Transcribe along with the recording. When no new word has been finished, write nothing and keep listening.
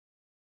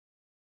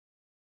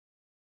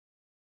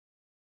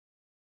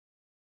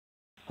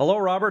Hello,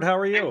 Robert. How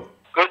are you?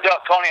 Good,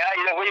 Tony. How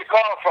you doing? Where you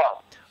calling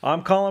from?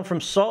 I'm calling from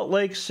Salt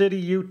Lake City,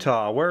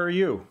 Utah. Where are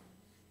you?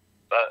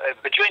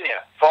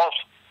 Virginia Falls.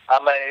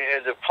 I'm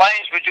the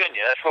Plains,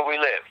 Virginia. That's where we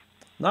live.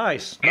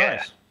 Nice, Yeah.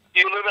 nice.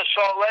 You live in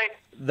Salt Lake?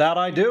 That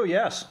I do,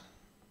 yes.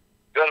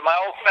 Good. My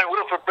old friend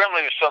Wilford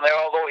Brimley was from there,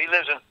 although he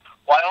lives in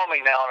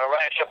Wyoming now, on a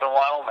ranch up in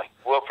Wyoming.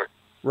 Wilford.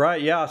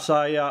 Right, yes.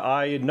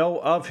 I know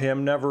of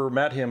him, never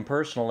met him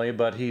personally,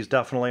 but he's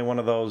definitely one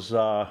of those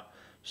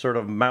sort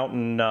of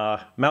mountain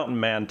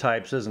man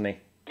types, isn't he?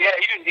 Yeah,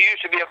 he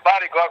used to be a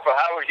bodyguard for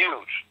Howard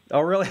Hughes.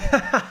 Oh, really?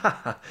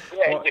 Yeah,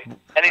 Well,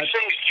 and he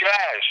sings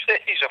jazz.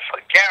 He's a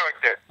fun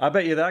character. I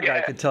bet you that guy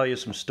Yeah. could tell you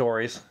some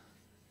stories.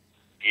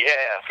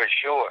 Yeah, for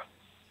sure.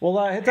 Well,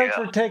 thanks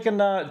Yeah. for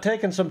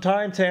taking some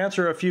time to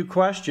answer a few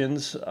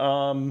questions.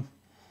 I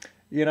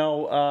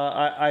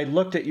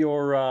looked at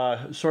your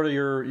sort of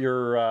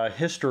your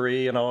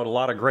history. A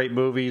lot of great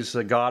movies,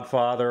 The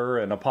Godfather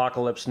and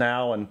Apocalypse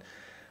Now, and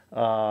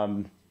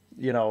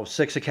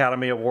 6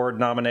 Academy Award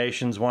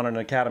nominations, won an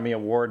Academy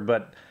Award.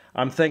 But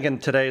I'm thinking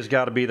today's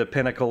got to be the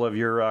pinnacle of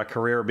your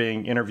career,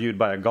 being interviewed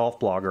by a golf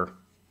blogger.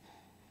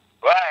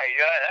 Right.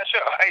 Yeah, that's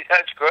all right.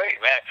 That's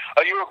great, man.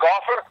 Are you a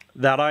golfer?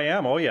 That I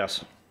am. Oh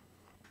yes.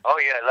 Oh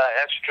yeah,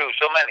 that's true.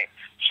 So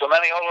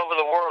many all over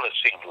the world. It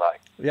seems like.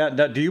 Yeah.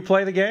 Do you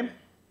play the game?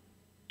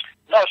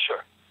 No,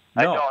 sir.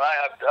 I No. don't.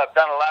 I've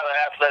done a lot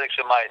of athletics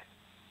in my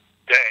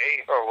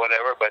day or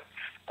whatever, but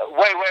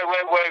way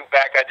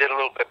back I did a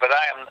little bit. But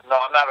I'm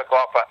not a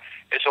golfer.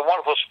 It's a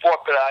wonderful sport,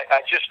 but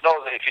I just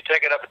know that if you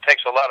take it up, it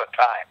takes a lot of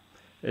time.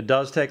 It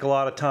does take a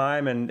lot of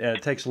time, and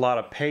it takes a lot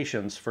of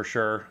patience for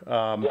sure.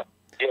 Yeah.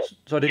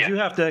 So did you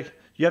have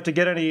to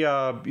get any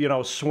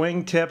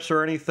swing tips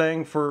or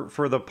anything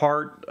for the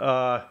part?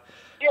 Yeah,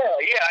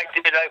 I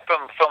did.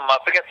 From I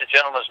forget the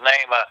gentleman's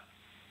name.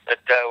 That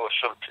was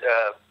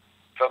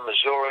from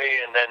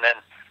Missouri, and then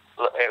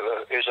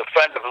he was a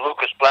friend of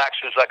Lucas Black's,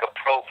 who's like a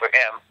pro for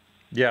him.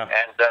 Yeah.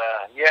 And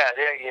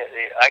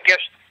I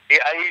guess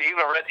I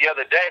even read the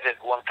other day that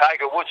when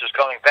Tiger Woods is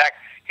coming back,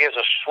 he has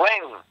a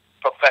swing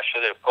professor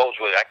that goes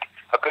with it.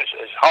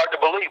 It's hard to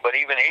believe, but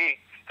even he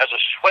has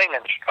a swing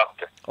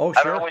instructor. Oh, I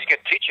sure. don't always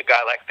get to teach a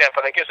guy like that,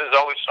 but I guess there's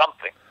always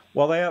something.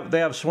 Well, they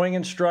have swing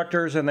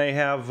instructors, and they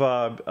have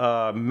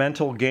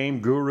mental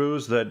game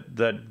gurus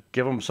that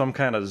give them some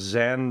kind of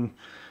Zen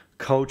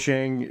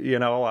coaching.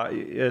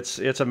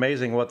 It's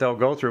amazing what they'll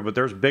go through, but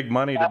there's big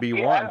money to be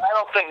won. I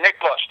don't think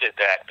Nicklaus did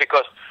that,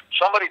 because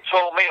somebody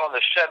told me on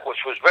the set,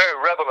 which was very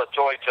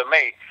revelatory to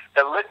me,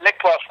 that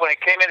Nicklaus, when he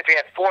came in, if he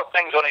had 4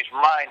 things on his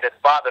mind that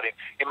bothered him,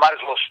 he might as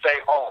well stay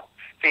home.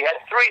 If he had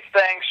 3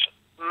 things,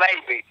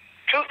 maybe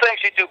 2 things,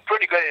 he'd do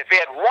pretty good. If he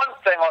had 1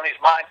 thing on his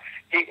mind,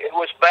 it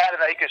was bad,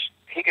 and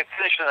he could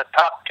finish in the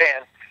top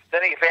 10.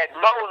 Then if he had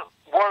no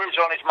worries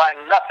on his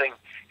mind, nothing,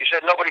 he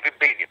said nobody could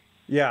beat him.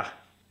 Yeah.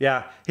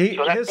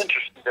 So that's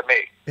interesting to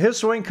me. His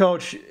swing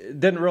coach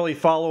didn't really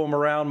follow him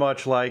around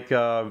much like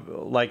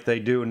they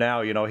do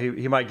now.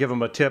 He might give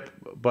him a tip,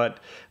 but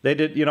they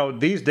did.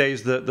 These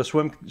days the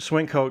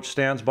swing coach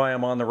stands by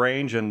him on the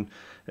range and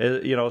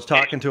is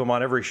talking to him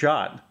on every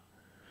shot.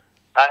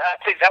 I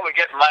think that would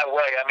get in my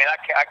way. I mean,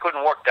 I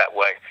couldn't work that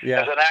way. Yeah.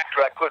 As an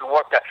actor, I couldn't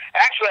work that.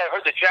 Actually, I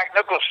heard that Jack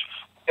Nicklaus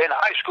in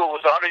high school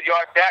was the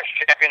 100-yard dash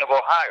champion of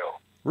Ohio.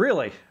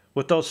 Really?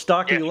 With those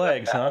stocky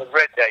legs, huh? I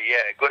read that,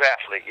 yeah. Good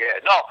athlete,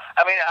 yeah. No,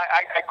 I mean,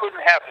 I couldn't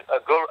have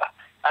a good...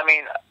 I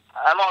mean,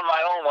 I'm on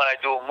my own when I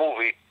do a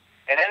movie,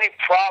 and any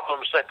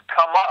problems that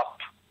come up,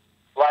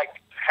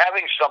 like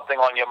having something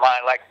on your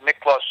mind, like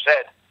Nicklaus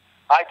said,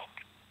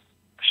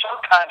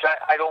 sometimes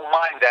I don't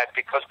mind that,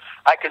 because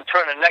I can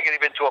turn a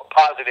negative into a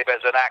positive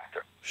as an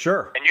actor.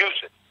 Sure. And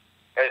use it.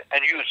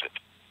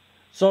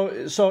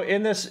 So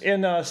in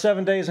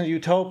 7 Days in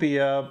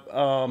Utopia,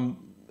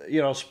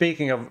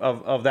 speaking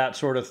of that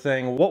sort of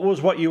thing,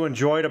 what you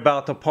enjoyed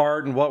about the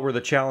part, and what were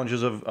the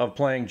challenges of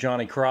playing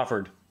Johnny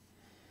Crawford?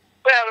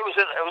 Well, it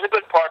was a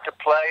good part to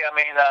play. I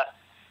mean,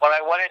 when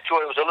I went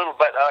into it, it was a little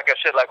bit, like I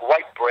said, like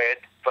white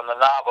bread from the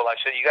novel. I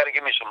said, you got to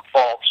give me some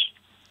faults.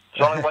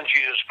 There's only one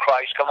Jesus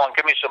Christ. Come on,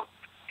 give me some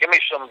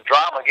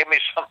drama. Give me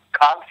some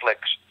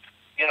conflicts.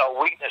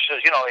 Weaknesses.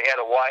 He had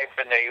a wife,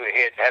 and he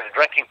had a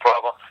drinking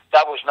problem.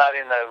 That was not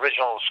in the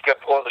original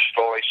script or the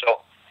story.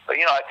 So, but,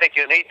 I think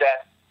you need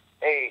that,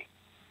 to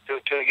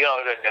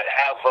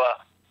have,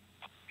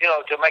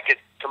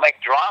 to make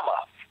drama.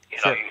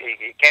 Sure.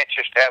 You can't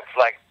just have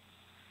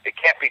it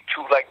can't be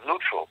too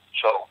neutral.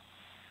 So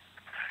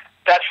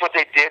that's what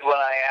they did when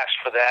I asked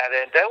for that,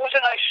 and that was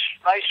a nice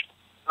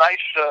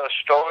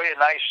story,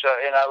 and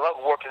I love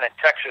working in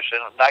Texas,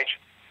 and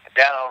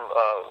down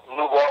on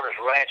Lou Waters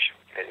Ranch.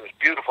 It was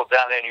beautiful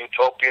down there in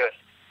Utopia, and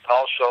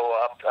also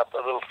up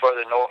a little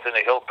further north in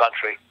the hill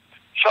country.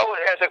 So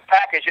as a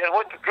package, and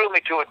what drew me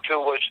to it too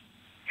was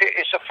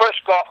it's the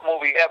first golf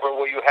movie ever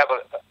where you have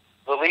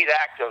the lead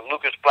actor,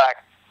 Lucas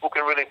Black, who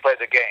can really play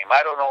the game.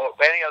 I don't know of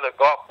any other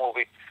golf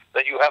movie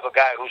that you have a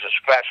guy who's a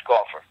scratch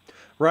golfer.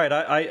 Right,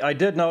 I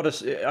did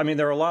notice. I mean,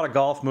 there are a lot of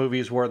golf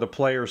movies where the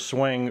player's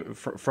swing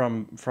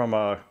from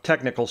a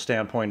technical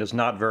standpoint is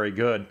not very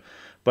good,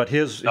 but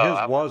his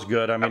was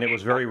good. I mean, it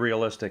was very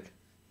realistic.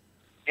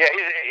 Yeah,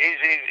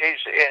 he's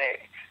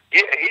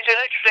an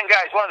interesting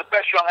guy. He's one of the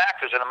best young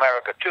actors in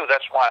America too.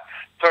 That's my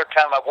third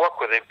time I've worked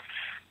with him.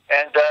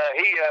 And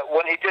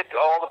when he did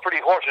All the Pretty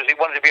Horses, he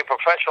wanted to be a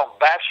professional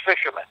bass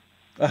fisherman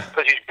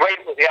because he's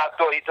great with the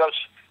outdoor. He does.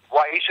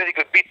 Why he said he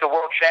could beat the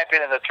world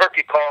champion in the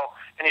turkey call,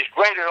 and he's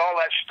great at all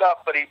that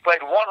stuff. But he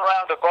played one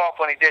round of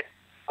golf when he did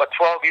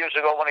 12 years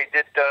ago when he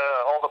did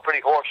All the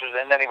Pretty Horses,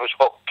 and then he was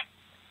hooked.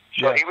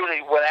 So he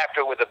really went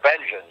after it with a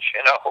vengeance,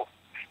 you know.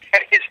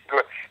 And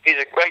he's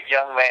a great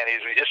young man.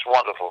 He's just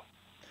wonderful.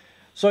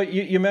 So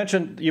you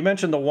mentioned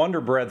the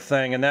Wonder Bread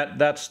thing, and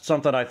that's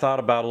something I thought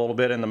about a little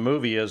bit in the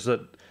movie. Is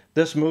that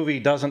this movie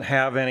doesn't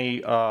have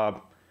any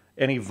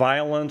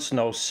violence,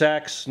 no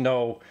sex,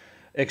 no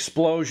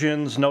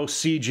explosions, no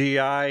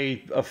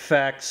CGI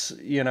effects,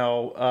 you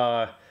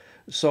know.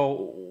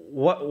 So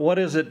what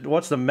is it?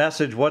 What's the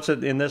message? What's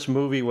it in this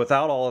movie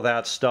without all of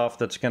that stuff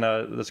that's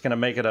gonna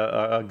make it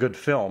a good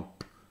film?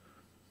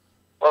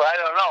 Well, I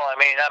don't know. I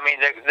mean,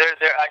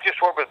 I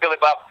just worked with Billy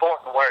Bob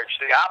Thornton, where it's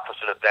the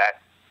opposite of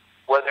that,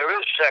 where there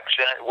is sex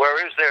in it,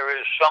 there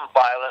is some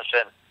violence,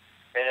 and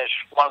it's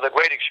one of the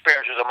great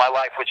experiences of my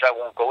life, which I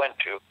won't go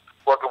into,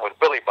 working with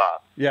Billy Bob.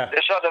 Yeah.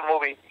 This other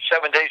movie,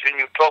 7 Days in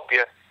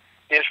Utopia,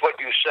 is what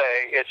you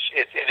say.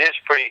 It is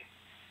pretty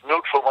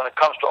neutral when it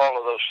comes to all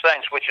of those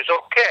things, which is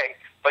okay.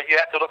 But you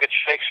have to look at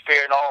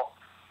Shakespeare and all,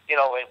 you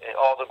know, in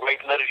all the great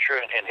literature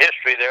in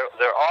history.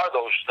 There are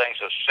those things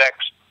of sex,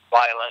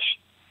 violence,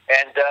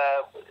 and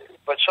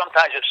but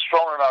sometimes it's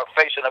thrown in our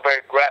face in a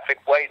very graphic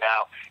way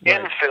now,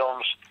 in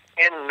films,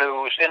 in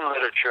news, in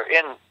literature,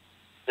 in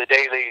the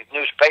daily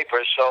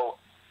newspapers. So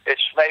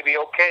it's maybe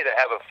okay to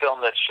have a film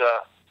that's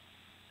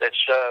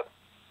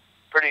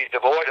pretty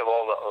devoid of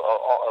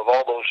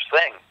all those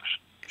things.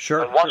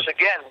 Sure. But once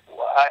again,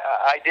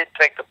 I did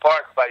take the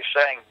part by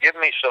saying, give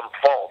me some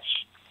faults.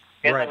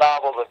 In the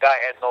novel, the guy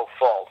had no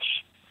faults.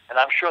 And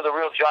I'm sure the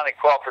real Johnny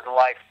Crawford in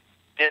life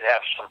did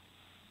have some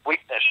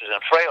weaknesses and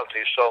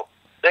frailties. So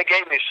they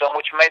gave me some,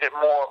 which made it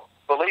more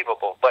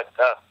believable. But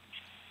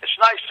it's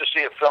nice to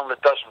see a film that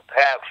doesn't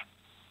have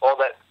all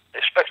that,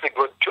 especially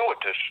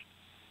gratuitous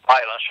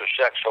violence or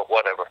sex or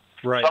whatever.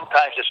 Right.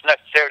 Sometimes it's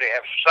necessary to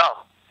have some,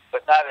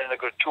 but not in a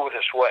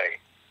gratuitous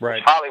way.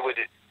 Right. Hollywood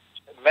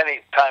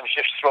many times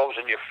just throws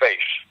in your face.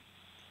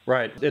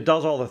 Right. It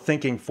does all the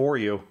thinking for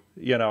you,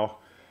 you know.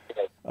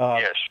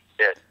 Yes.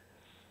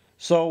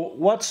 So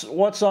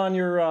what's on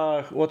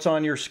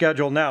your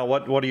schedule now?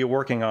 What are you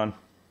working on?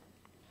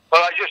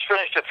 Well, I just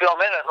finished a film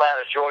in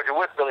Atlanta, Georgia,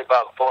 with Billy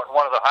Bob Thornton,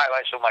 one of the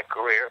highlights of my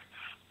career,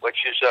 which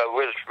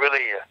was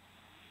really a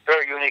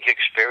very unique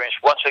experience.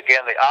 Once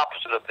again, the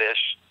opposite of this.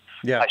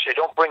 Yeah. I say,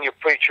 don't bring your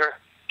preacher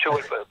to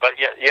it, but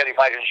yet he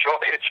might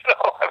enjoy it. You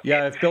know?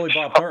 Yeah, if Billy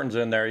Bob Thornton's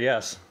in there,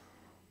 yes.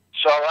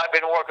 So I've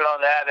been working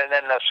on that, and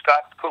then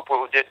Scott Cooper,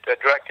 who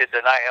directed,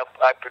 and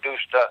I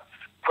produced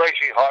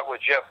Crazy Heart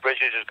with Jeff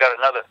Bridges, has got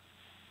another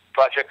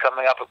project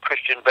coming up with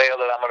Christian Bale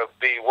that I'm going to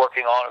be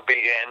working on and be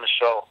in.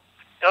 So,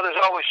 you know, there's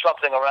always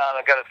something around.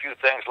 I've got a few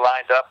things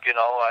lined up, you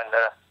know, and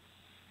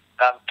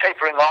I'm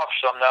tapering off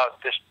some now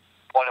at this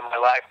point in my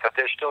life, but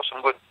there's still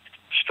some good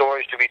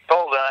stories to be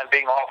told, and I'm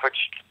being offered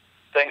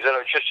things that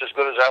are just as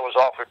good as I was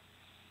offered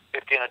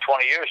 15 or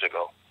 20 years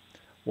ago.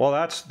 Well,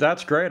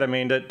 that's great. I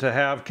mean, to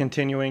have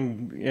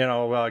continuing, you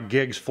know,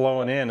 gigs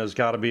flowing in has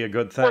got to be a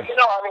good thing. Well, you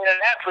know, I mean,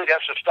 an athlete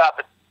has to stop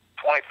at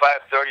 25,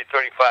 30,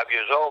 35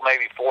 years old,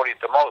 maybe 40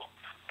 at the most.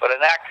 But an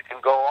actor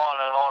can go on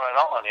and on and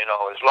on, you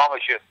know. As long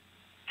as you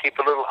keep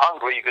a little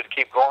hungry, you could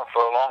keep going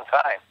for a long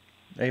time.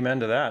 Amen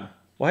to that.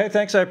 Well, hey,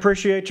 thanks. I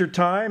appreciate your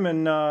time. And,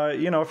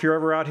 you know, if you're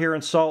ever out here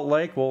in Salt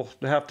Lake, we'll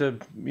have to,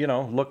 you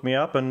know, look me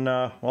up and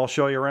I'll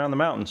show you around the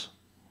mountains.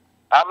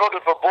 I'm looking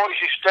for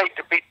Boise State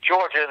to beat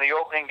Georgia in the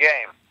opening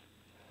game.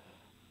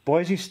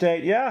 Boise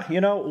State, yeah.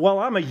 You know, well,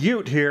 I'm a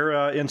Ute here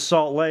in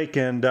Salt Lake,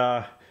 and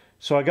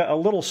so I got a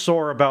little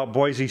sore about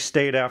Boise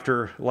State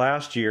after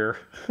last year.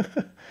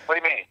 What do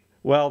you mean?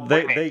 Well,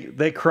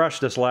 they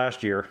crushed us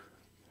last year.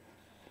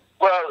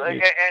 Well,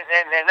 and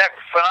that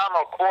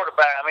phenomenal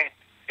quarterback, I mean,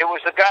 it was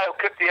the guy who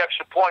kicked the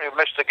extra point who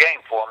missed the game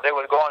for them. They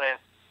were going in.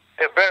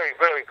 They're very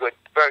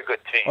good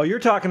team. Oh, you're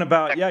talking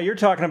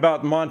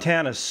about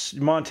Montana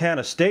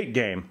State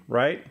game,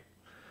 right?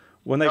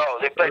 No,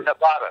 they played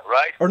Nevada,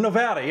 right? Or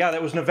Nevada, yeah,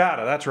 that was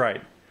Nevada. That's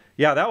right.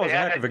 Yeah, that was a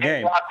heck of a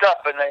game. Locked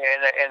up, and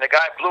the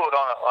guy blew it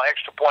on an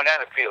extra point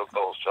and a field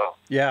goal. So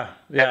yeah,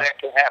 and that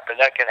can happen.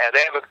 That can happen.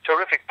 They have a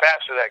terrific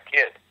passer, that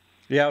kid.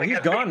 Yeah, he's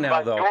gone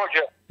now, though.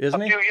 Georgia,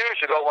 isn't he? A few years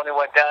ago when they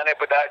went down there,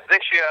 but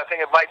this year I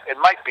think it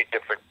might be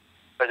different.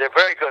 But they're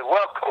very good,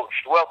 well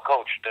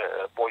coached,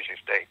 Boise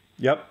State.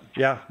 Yep,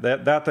 yeah,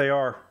 that they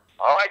are.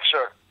 All right,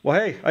 sir. Well,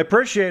 hey, I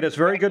appreciate it. It's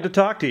very good to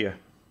talk to you.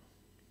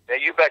 Yeah,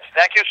 you bet.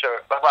 Thank you,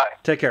 sir. Bye-bye.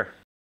 Take care.